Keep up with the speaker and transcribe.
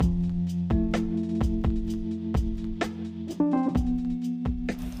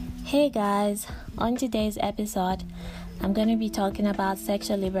Hey guys, on today's episode, I'm going to be talking about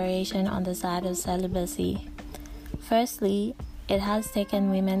sexual liberation on the side of celibacy. Firstly, it has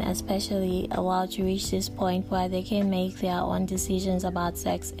taken women especially a while to reach this point where they can make their own decisions about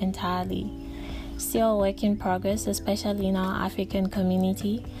sex entirely. Still a work in progress, especially in our African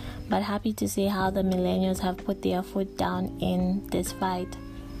community, but happy to see how the millennials have put their foot down in this fight.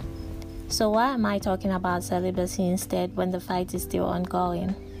 So why am I talking about celibacy instead when the fight is still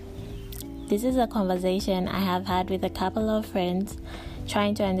ongoing? This is a conversation I have had with a couple of friends,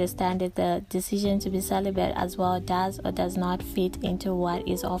 trying to understand if the decision to be celibate as well does or does not fit into what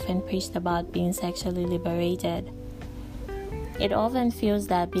is often preached about being sexually liberated. It often feels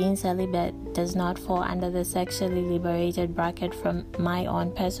that being celibate does not fall under the sexually liberated bracket from my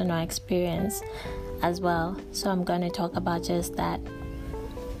own personal experience as well, so I'm going to talk about just that.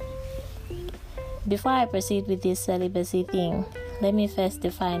 Before I proceed with this celibacy thing, let me first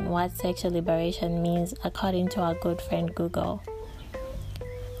define what sexual liberation means according to our good friend Google.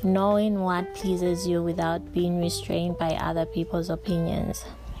 Knowing what pleases you without being restrained by other people's opinions.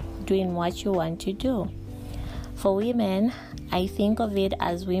 Doing what you want to do. For women, I think of it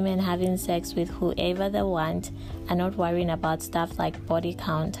as women having sex with whoever they want and not worrying about stuff like body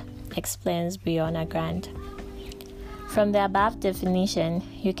count, explains Brianna Grant. From the above definition,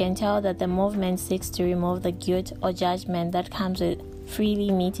 you can tell that the movement seeks to remove the guilt or judgment that comes with freely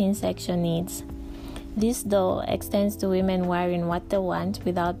meeting sexual needs. This, though, extends to women wearing what they want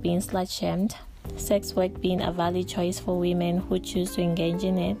without being slut-shamed, sex work being a valid choice for women who choose to engage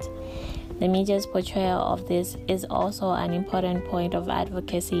in it. The media's portrayal of this is also an important point of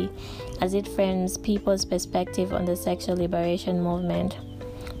advocacy, as it frames people's perspective on the sexual liberation movement.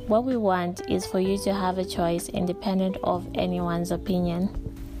 What we want is for you to have a choice independent of anyone's opinion.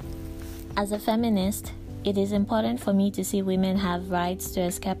 As a feminist, it is important for me to see women have rights to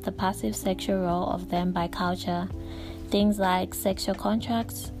escape the passive sexual role of them by culture. Things like sexual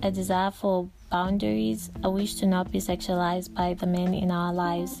contracts, a desire for boundaries, a wish to not be sexualized by the men in our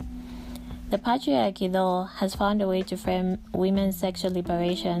lives. The patriarchy, though, has found a way to frame women's sexual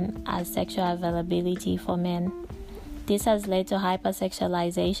liberation as sexual availability for men. This has led to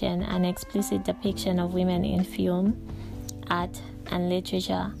hypersexualization and explicit depiction of women in film, art, and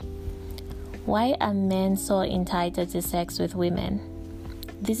literature. Why are men so entitled to sex with women?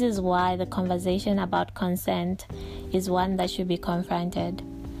 This is why the conversation about consent is one that should be confronted.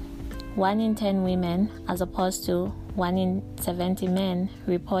 1 in 10 women, as opposed to 1 in 70 men,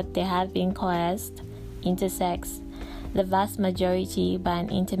 report they have been coerced into sex, the vast majority by an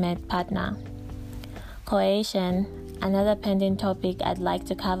intimate partner. Coercion, another pending topic I'd like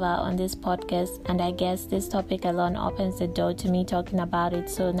to cover on this podcast, and I guess this topic alone opens the door to me talking about it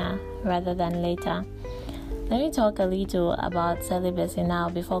sooner rather than later. Let me talk a little about celibacy now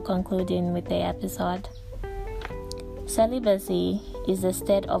before concluding with the episode. Celibacy is the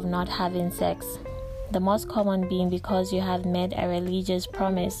state of not having sex, the most common being because you have made a religious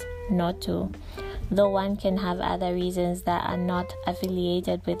promise not to, though one can have other reasons that are not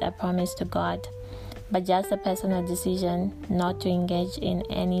affiliated with a promise to God, but just a personal decision not to engage in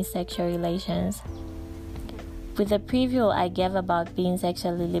any sexual relations. With the preview I gave about being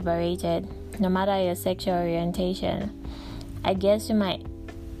sexually liberated, no matter your sexual orientation, I guess you might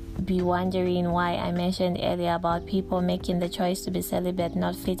be wondering why I mentioned earlier about people making the choice to be celibate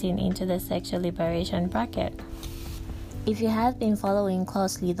not fitting into the sexual liberation bracket. If you have been following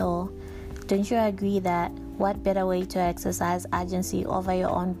closely though, don't you agree that what better way to exercise agency over your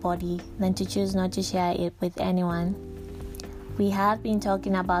own body than to choose not to share it with anyone? We have been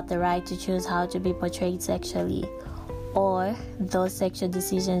talking about the right to choose how to be portrayed sexually, or those sexual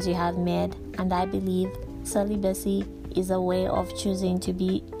decisions you have made, and I believe celibacy is a way of choosing to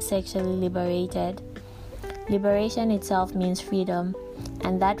be sexually liberated. Liberation itself means freedom,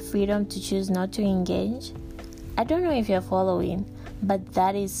 and that freedom to choose not to engage. I don't know if you're following, but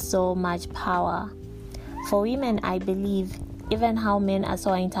that is so much power. For women, I believe, even how men are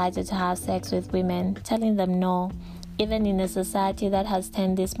so entitled to have sex with women, telling them no, even in a society that has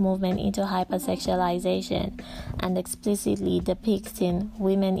turned this movement into hypersexualization and explicitly depicting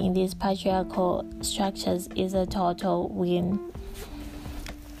women in these patriarchal structures, is a total win.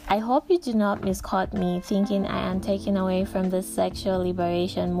 I hope you do not misquote me thinking I am taking away from the sexual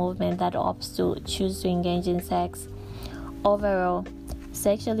liberation movement that opts to choose to engage in sex. Overall,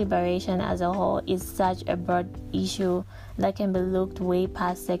 sexual liberation as a whole is such a broad issue that can be looked way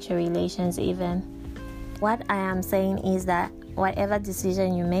past sexual relations even. What I am saying is that whatever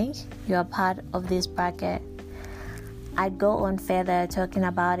decision you make, you are part of this bracket. I'd go on further talking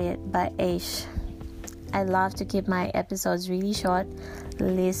about it, but I love to keep my episodes really short.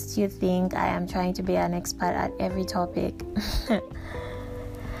 lest you think I am trying to be an expert at every topic.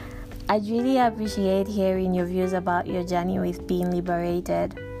 I'd really appreciate hearing your views about your journey with being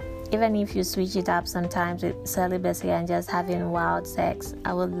liberated. Even if you switch it up sometimes with celibacy and just having wild sex,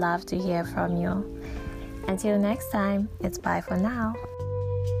 I would love to hear from you. Until next time, it's bye for now.